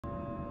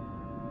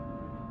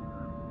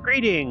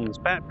Greetings,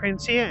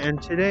 Batprince here,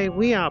 and today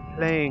we are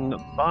playing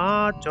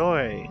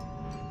BARDO.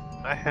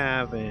 I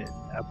have a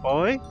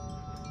boy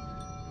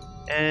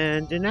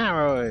and an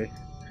arrow.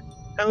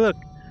 And look,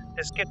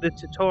 to skip the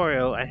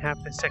tutorial, I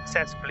have to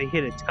successfully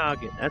hit a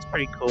target. That's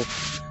pretty cool.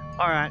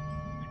 Alright,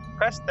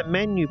 press the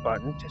menu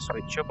button to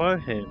switch your bow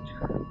hand.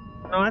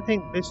 No, I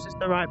think this is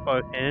the right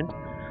bow hand.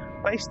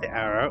 Place the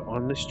arrow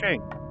on the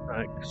string,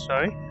 like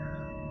so.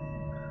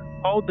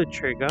 Hold the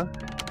trigger,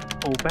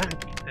 pull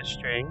back the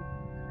string,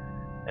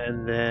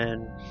 and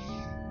then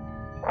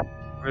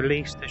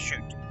release the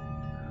shoot.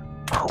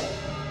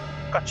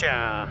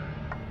 Gotcha!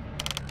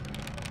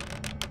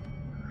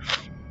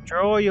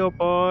 Draw your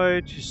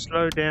bow to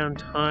slow down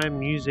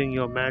time using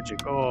your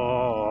magic.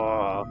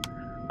 Oh,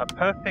 a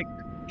perfect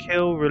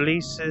kill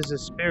releases a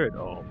spirit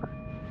orb.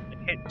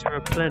 Hit to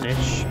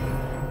replenish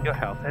your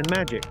health and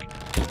magic.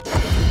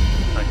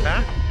 Like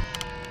that.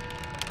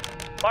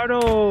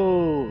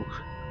 BARDO!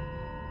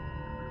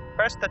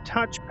 Press the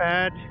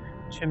touchpad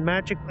to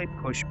magically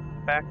push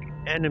back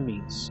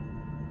enemies.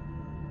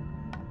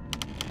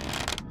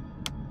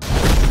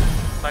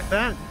 Like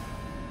that.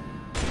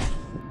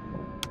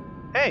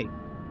 Hey!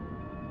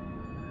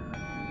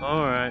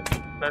 Alright,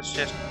 that's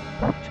just...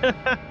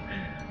 I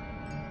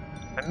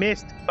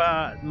missed,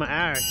 but my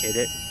arrow hit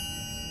it.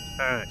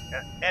 Alright.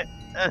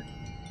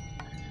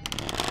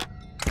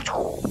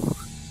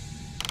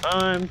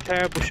 I'm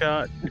terrible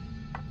shot.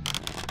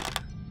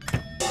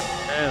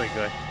 There we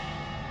go.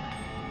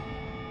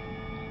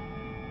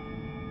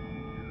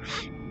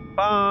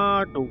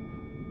 BARDO.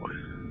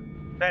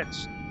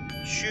 Let's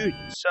shoot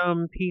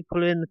some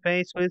people in the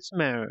face with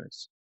some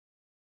arrows.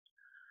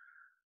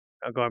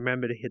 I gotta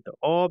remember to hit the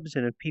orbs,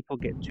 and if people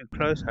get too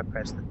close, I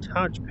press the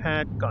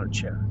touchpad.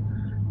 Gotcha.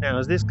 Now,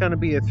 is this gonna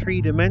be a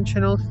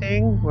three-dimensional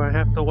thing where I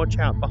have to watch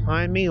out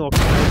behind me, or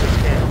can I just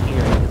stand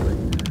here and do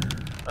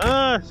it?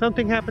 Ah,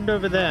 something happened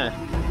over there.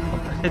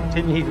 It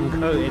didn't even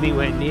go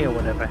anywhere near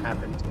whatever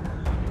happened.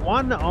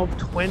 1 of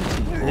 20.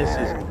 This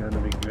isn't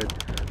gonna be good.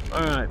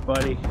 Alright,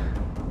 buddy.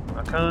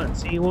 I can't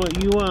see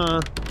what you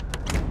are,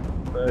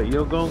 but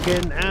you're gonna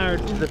get an arrow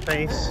to the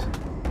face.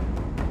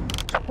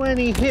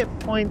 20 hit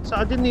points.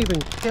 I didn't even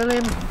kill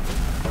him.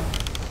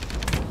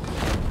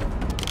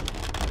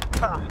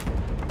 Ah.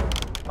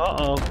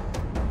 Uh-oh.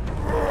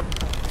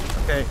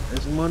 Okay,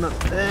 there's one up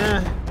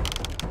there.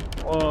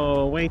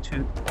 Oh, way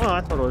too... Oh,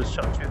 I thought I was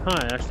shot too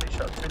high. I actually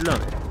shot too low.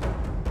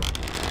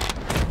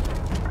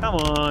 Come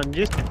on,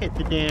 just hit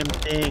the damn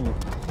thing.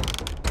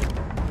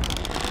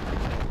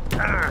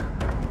 Ah.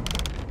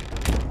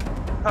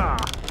 Ah.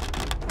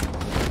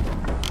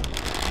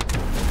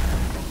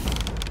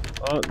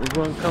 Oh, there's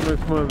one coming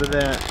from over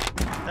there.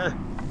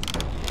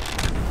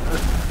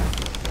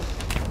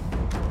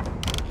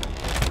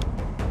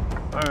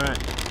 Alright.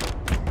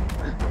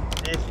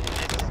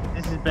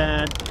 This is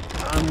bad.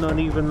 I'm not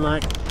even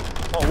like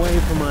away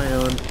from my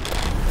own.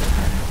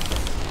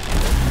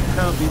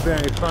 Can't be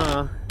very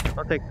far.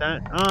 I'll take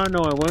that. Oh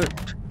no, I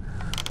won't.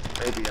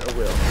 Maybe I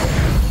will.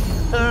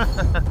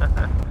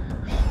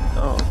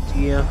 Oh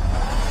dear.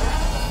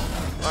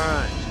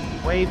 Alright.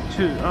 Wave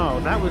 2. Oh,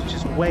 that was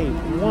just wave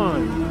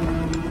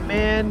 1.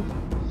 Man,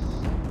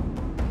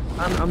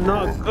 I'm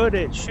not good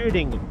at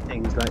shooting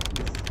things like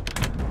this.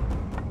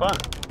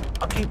 But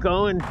I'll keep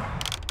going.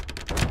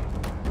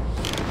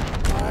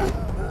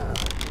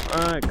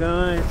 Alright,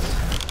 guys.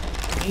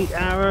 Eat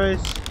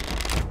arrows.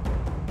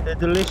 They're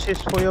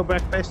delicious for your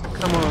breakfast.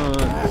 Come on.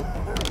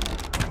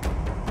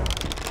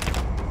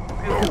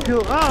 Pew, pew,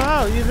 pew.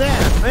 Oh, you're there.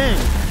 Man.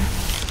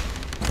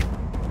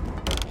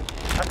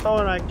 I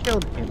thought I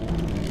killed him.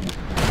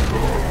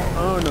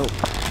 Oh no.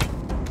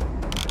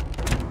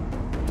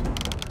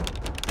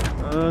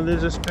 Oh,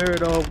 there's a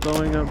spirit orb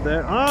going up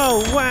there.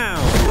 Oh wow!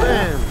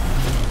 Man!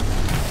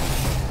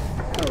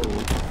 Oh.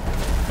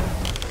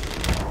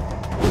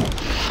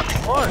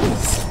 What?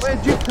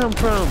 Where'd you come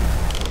from?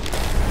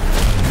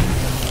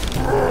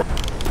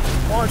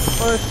 Watch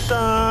both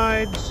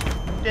sides!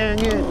 Dang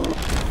it!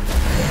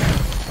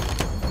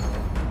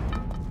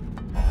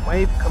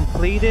 Wave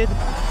completed?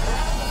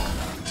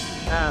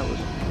 That was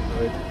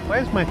good.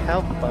 Where's my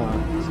health bar?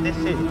 Is this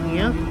it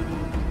here?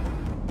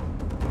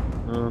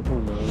 Oh,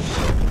 who knows?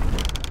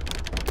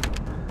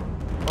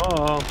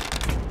 Oh,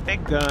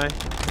 big guy.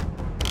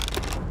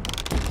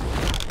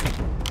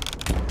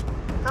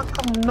 How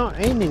come I'm not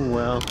aiming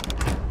well?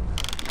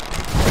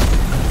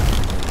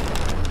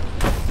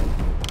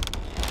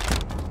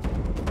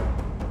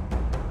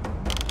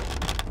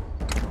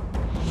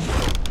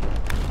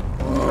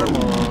 Come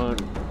on.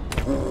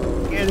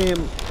 Get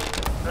him.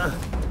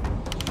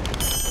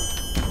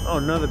 Oh,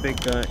 another big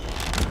guy.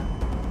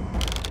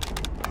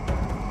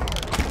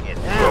 Get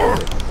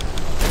out!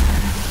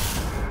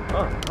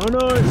 Oh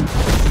no!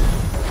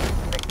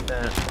 Take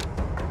that.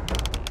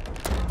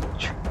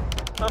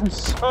 I'm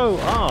so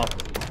off.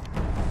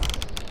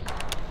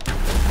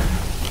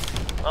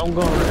 I'm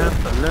gonna have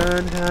to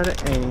learn how to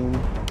aim.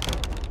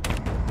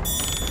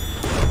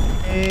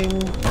 Ding.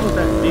 What was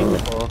that ding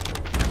for?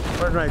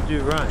 What did I do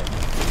right?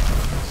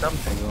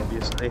 Something,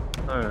 obviously.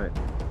 Alright.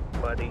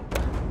 buddy.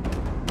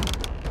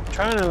 I'm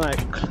trying to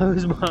like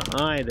close my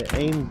eye to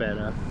aim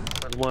better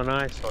with one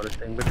eye sort of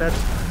thing, but that's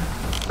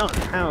not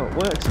how it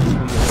works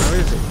anymore,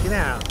 is it? Get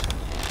out.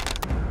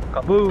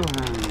 Kaboom!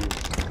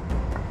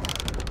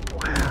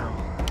 Wow.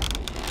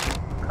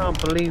 Can't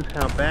believe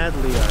how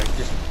badly I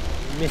just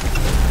missed.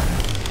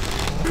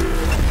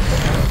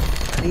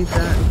 I need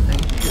that.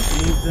 Thank you. I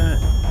need that.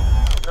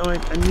 No, I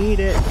need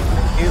it.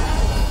 Thank you.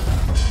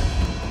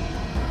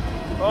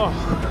 Oh.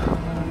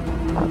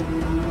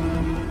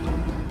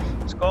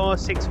 Score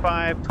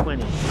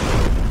 6-5-20.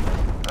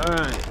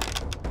 Alright.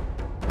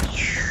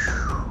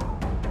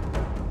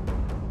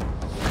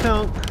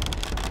 Clunk.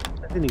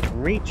 I didn't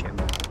even reach him.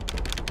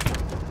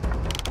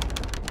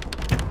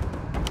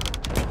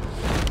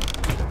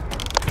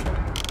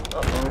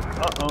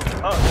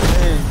 Oh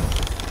man.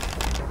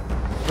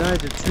 You guys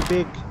are too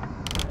big.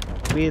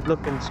 Weird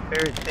looking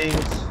spirit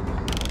things.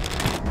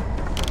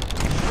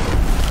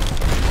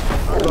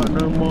 I got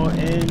no more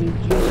energy.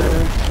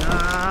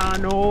 Ah,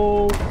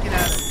 no. Get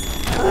out of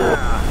here.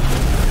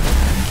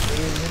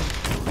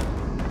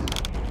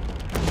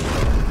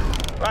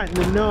 Right in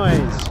the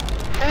noise.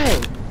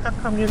 Hey, how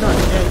come you're not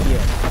dead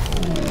yet?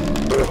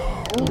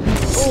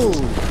 Oh.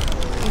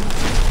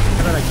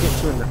 How did I get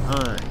you in the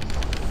eye?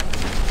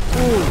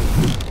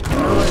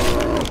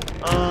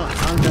 Oh,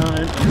 I'm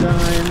dying.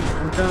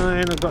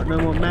 I've got no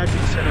more magic,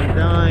 so I'm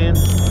dying.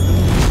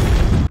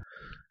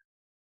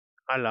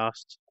 I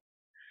lost.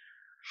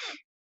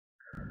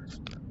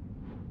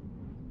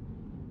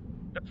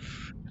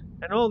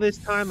 And all this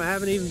time I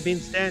haven't even been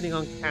standing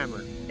on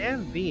camera.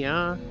 Damn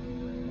VR.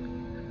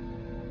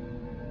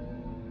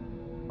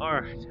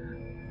 Alright.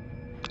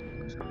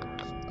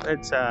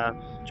 Let's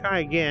try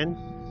again.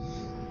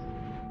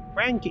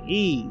 Rank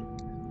E.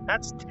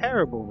 That's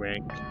terrible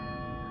rank.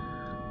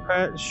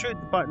 Shoot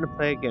the button to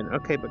play again.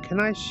 Okay, but can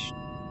I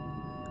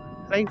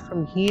play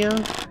from here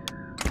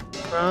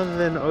rather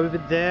than over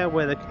there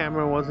where the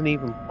camera wasn't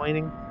even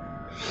pointing?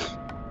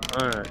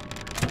 Alright.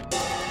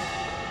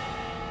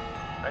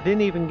 I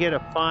didn't even get a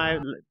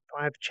 5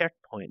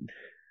 checkpoint.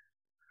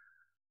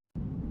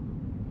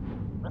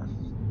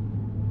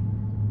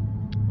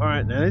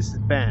 Alright, now this is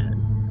bad.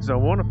 Because I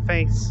want to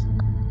face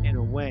in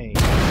a way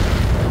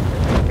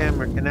the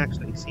camera can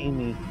actually see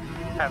me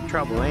have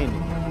trouble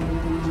aiming.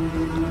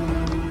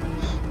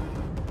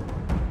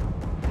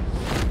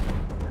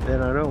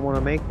 Then I don't want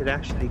to make it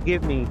actually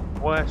give me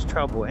worse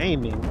trouble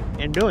aiming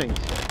and doing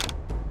so.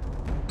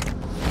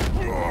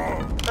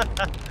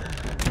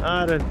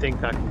 I don't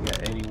think I can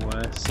get any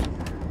worse.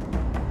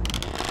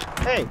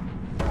 Hey!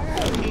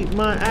 Eat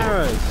my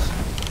arrows!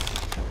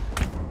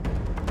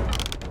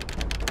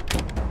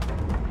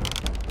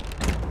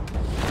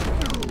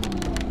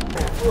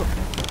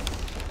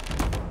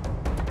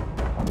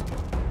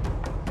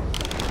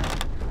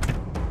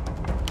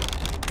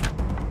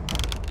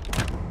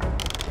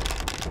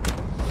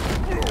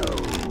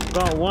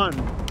 Got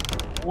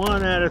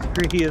one out of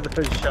 3 of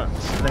those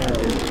shots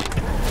landed.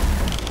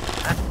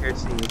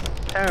 Accuracy is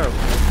terrible.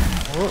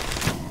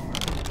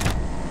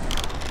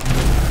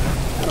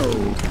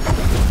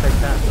 Take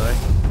that, guy.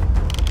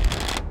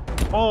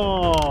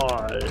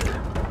 Oh,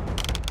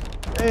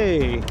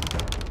 hey!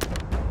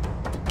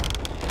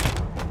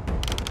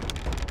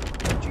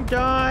 Did you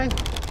die?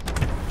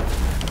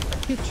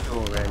 I hit you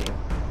already.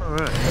 All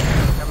right.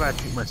 How about I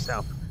shoot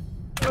myself?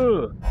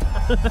 Ugh.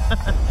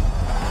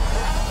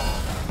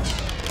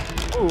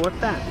 Ooh, what's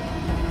that?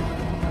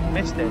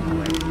 Missed it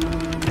anyway.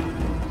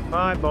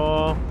 Bye,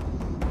 ball.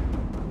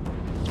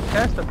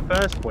 That's the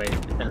first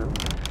wave down.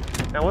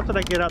 Now, what did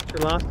I get up to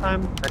last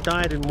time? I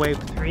died in wave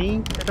 3,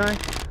 did I?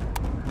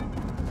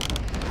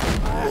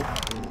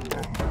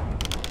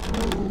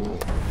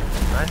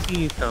 I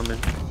see you coming.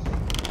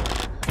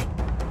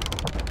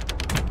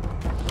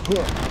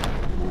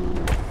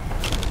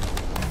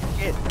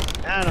 Get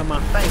out of my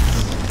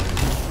face.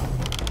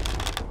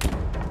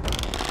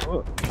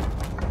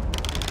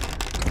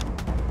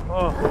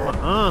 Oh, my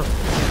arm.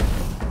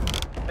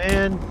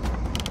 Man,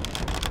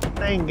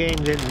 playing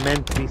games isn't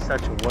meant to be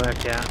such a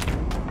workout.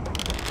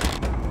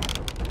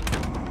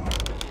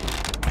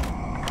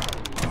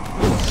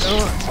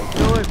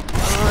 Do it.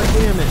 Oh,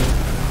 damn it.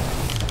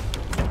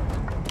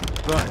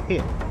 Got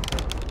hit.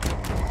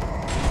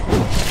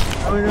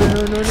 Oh,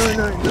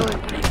 no.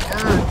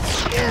 Ah,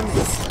 damn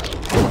it.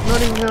 Not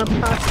even gonna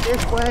pass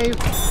this wave.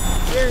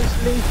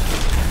 Seriously.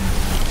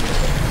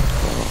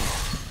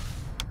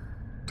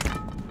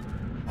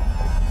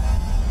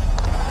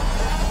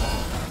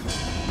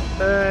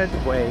 Third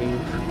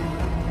wave.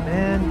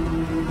 Man,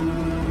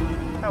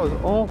 that was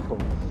awful.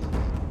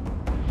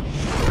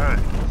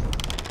 Alright.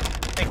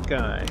 Big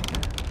guy.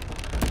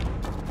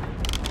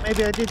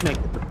 Maybe I did make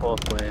it the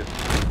 4th wave.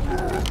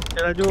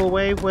 Did I do a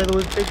wave where there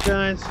was big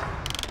guys?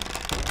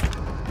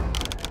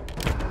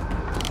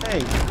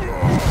 Hey.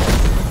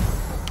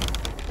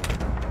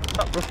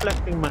 Stop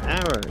reflecting my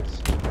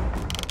arrows.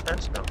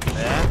 That's not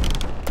fair.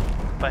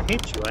 If I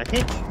hit you, I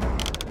hit you.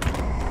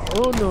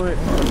 Oh no.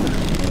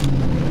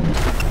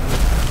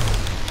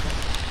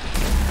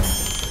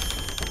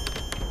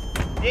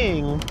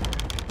 Ding?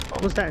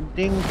 What was that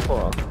ding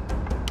for?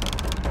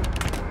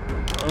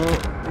 Oh,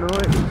 no,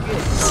 it's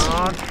good.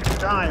 Oh,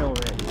 die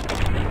already.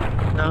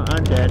 No,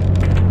 I'm dead.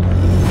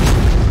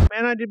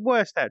 Man, I did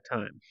worse that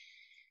time.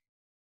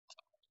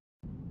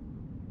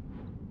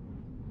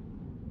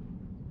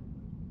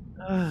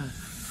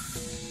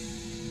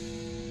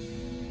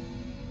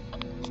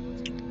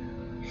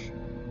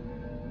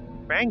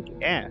 Rank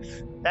F.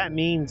 That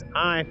means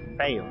I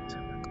failed.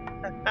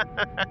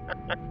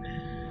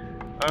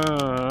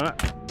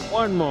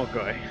 One more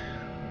guy.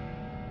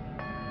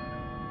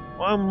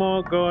 One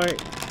more guy.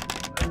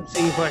 Let's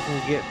see if I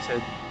can get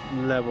to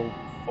level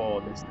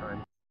 4 this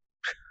time.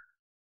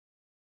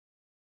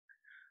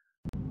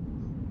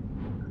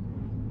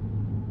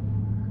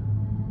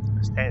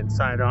 Stand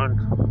side on.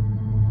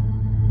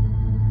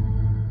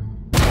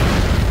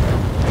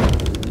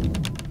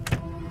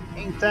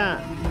 Ain't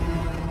that?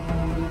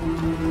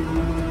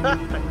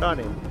 I got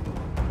him.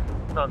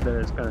 Not that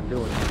it's gonna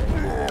do anything.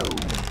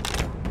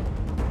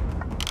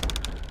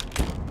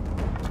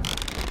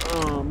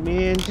 Oh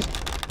man, just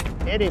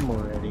hit him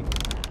already.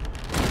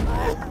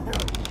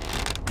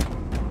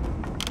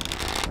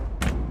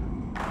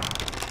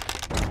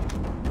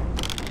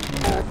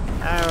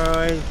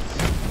 Arrows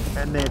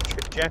and their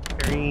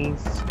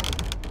trajectories.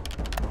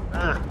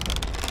 Ah.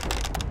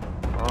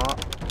 Oh.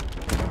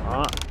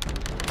 Oh.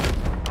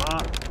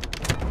 Oh.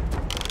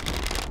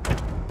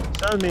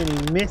 So many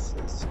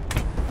misses.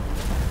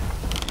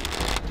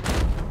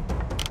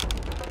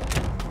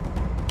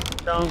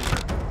 Dunk.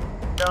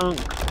 Dunk.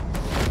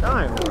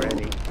 Die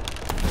already.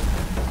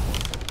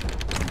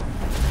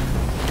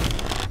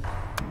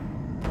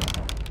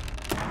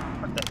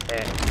 What the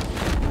heck?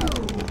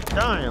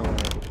 Die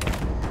already.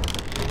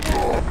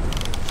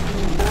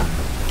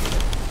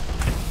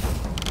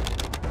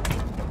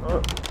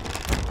 Oh.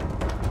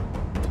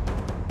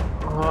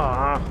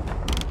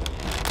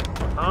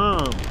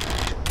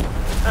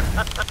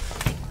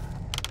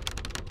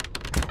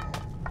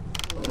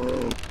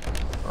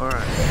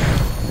 Alright.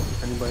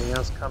 Anybody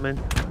else coming?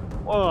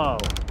 Whoa!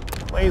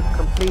 Wave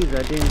completed.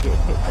 I didn't get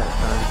hit that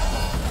time.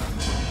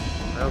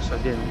 I also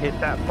didn't hit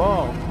that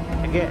ball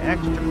to get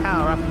extra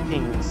power up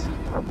things.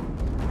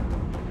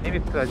 Maybe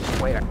if I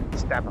just wait, I can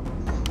stab him.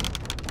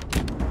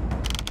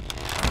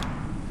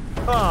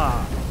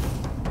 Ah!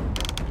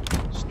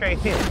 Straight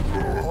hit.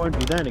 I won't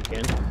do that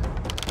again.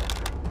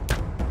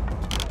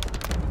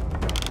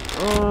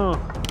 Oh!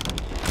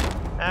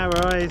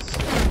 Arrows,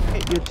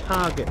 hit your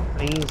target,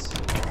 please.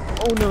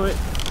 Oh no, it.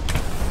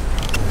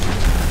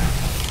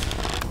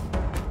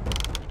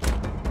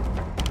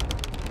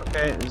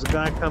 Okay, there's a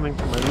guy coming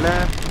to my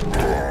left.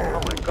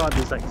 Oh my god,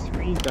 there's like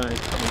 3 guys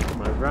coming to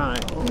my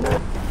right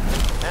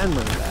and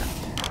my left.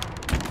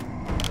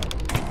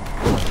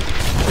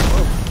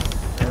 Oh,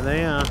 there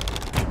they are.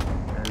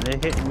 And they're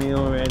hitting me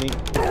already.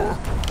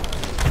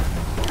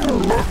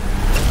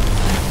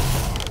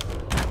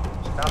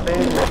 Stop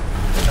it.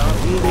 Stop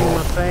eating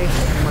my face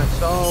and my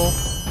soul.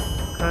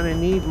 Kinda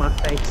need my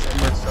face and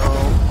my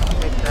soul.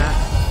 Take that.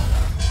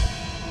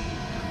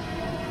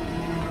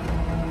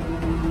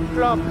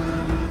 Flop.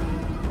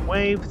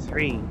 Wave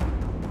 3.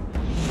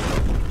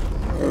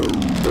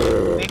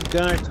 Big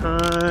guy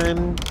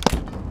time.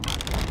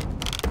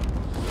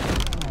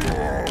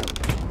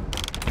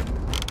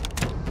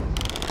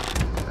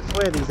 I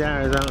swear these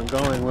arrows aren't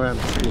going where I'm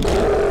shooting.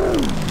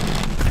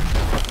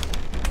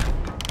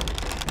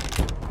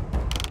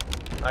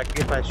 Like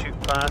if I shoot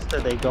faster,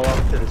 they go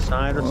off to the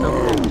side or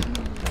something.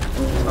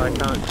 So I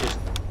can't just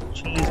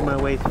cheese my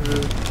way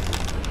through.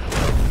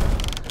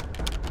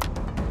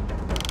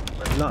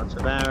 With lots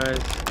of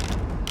arrows.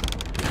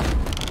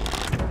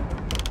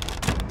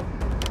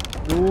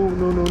 No,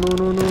 no, no, no,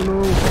 no, no,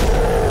 no.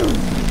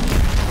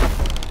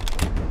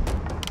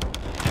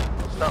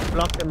 Stop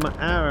blocking my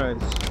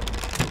arrows.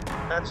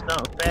 That's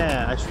not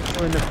fair. I shoot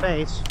you in the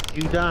face,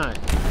 you die.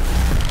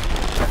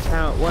 That's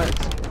how it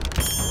works.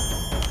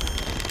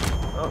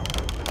 Oh.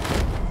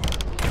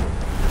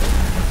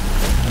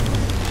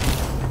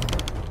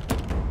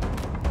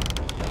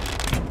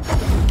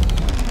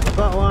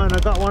 I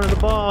got one of the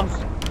balls.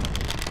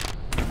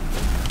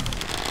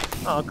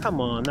 Oh, come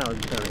on, that was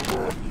very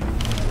good.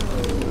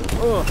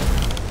 Oh.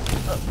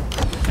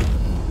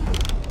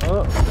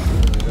 Oh.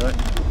 There we go.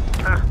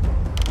 Ah.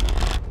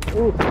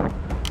 Ooh.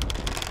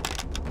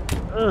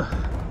 Ugh.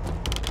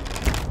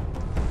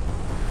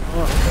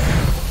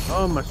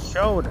 Oh, my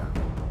shoulder.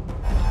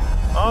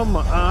 Oh,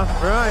 my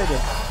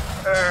arthritis.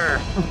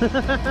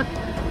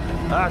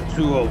 I'm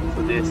too old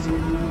for this.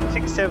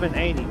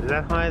 6780. Is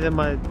that higher than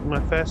my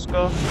first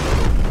score?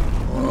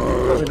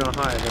 Probably not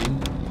higher than.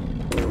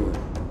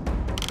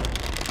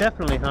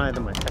 Definitely higher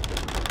than my second.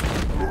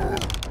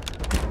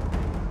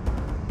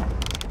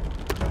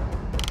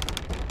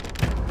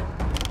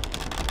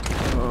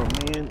 Oh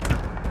man.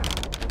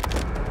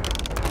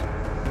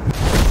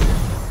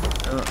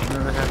 Oh, I'm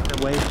gonna have to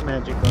waste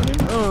magic on him.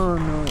 Oh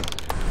no.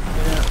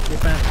 Get out,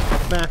 get back,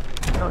 get back.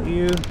 Not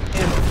you,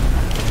 him.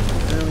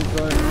 There we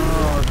go.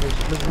 Oh,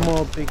 there's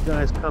more big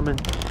guys coming.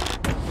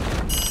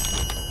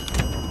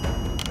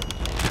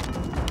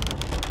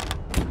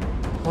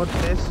 What's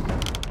this?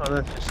 Oh,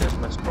 that just says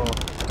my score.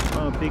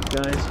 Oh, big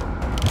guys.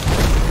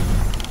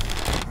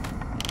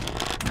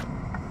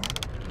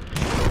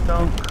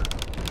 Dunk.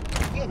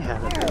 Get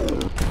out of there.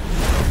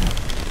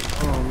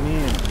 Oh,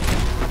 man.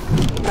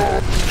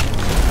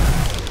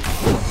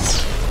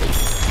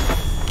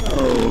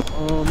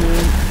 Oh,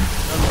 man.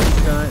 Another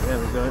big guy. There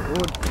we go.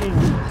 Oh, ding.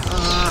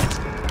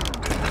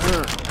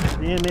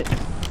 Damn it.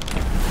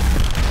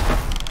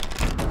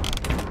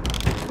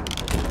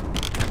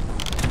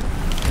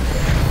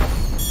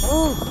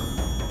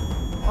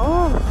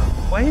 Oh,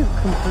 wave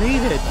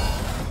completed.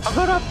 I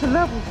got up to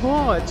level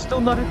 4. It's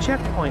still not a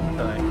checkpoint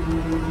though.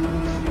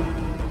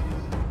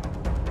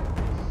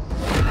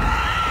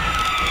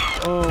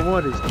 Oh,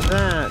 what is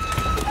that?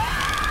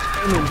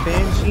 Screaming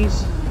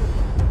banshees?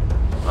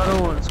 I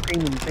don't want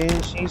screaming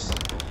banshees.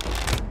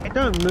 They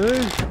don't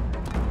move.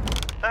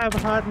 I have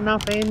hard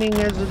enough aiming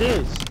as it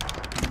is.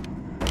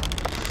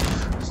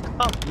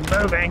 Stop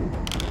moving.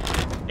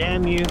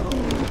 Damn you.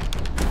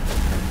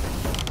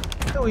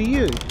 Who are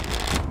you?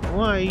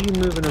 Why are you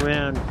moving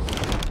around?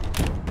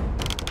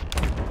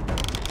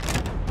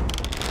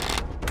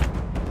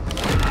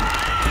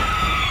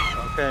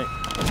 Okay,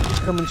 he's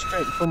coming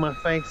straight for my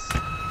face.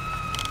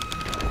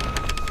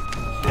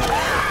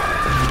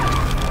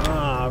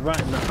 Ah, right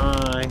in the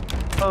eye.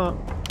 Oh.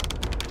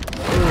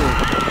 Ooh.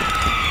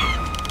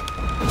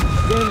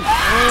 Again.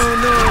 Oh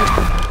no.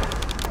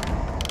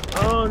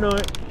 Oh no.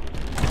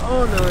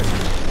 Oh no.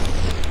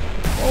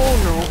 Oh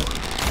no.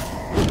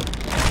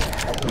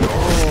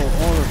 Oh,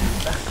 all of you,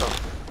 back up.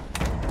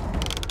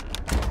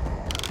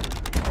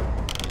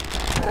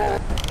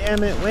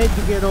 Damn it, where'd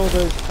you get all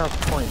those tough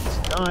points?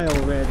 Die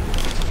already.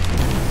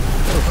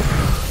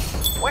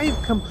 Wave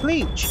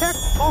complete,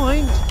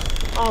 checkpoint!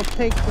 I'll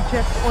take the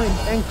checkpoint,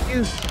 thank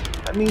you.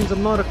 That means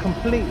I'm not a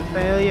complete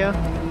failure.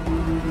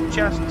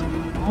 Just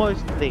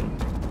mostly.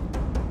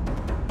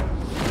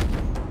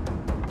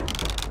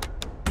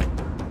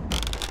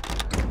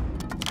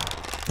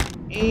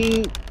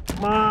 Eat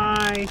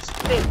my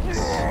sticks!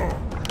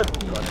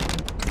 Got it.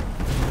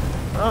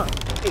 Oh,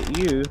 hit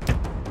you.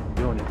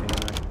 Do anything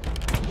though.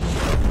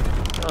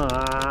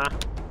 Ah.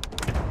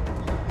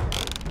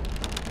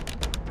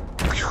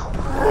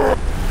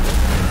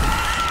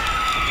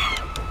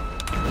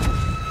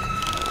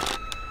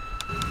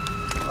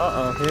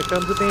 Uh-oh, here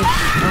comes the beast.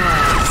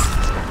 Ah.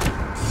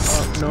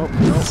 Oh, nope.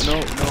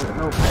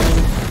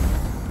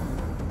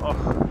 Oh.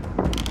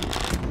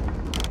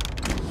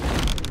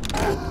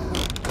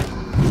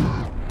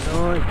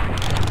 No.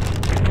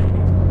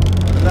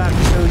 That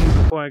kill you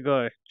before I go.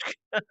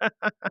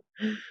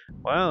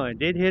 Well, I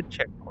did hit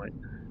checkpoint.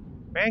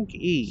 Rank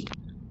E.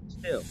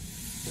 Still,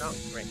 not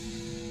great.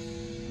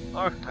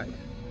 Alright.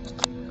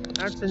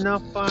 That's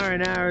enough fire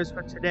and arrows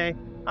for today.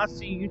 I'll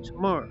see you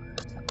tomorrow.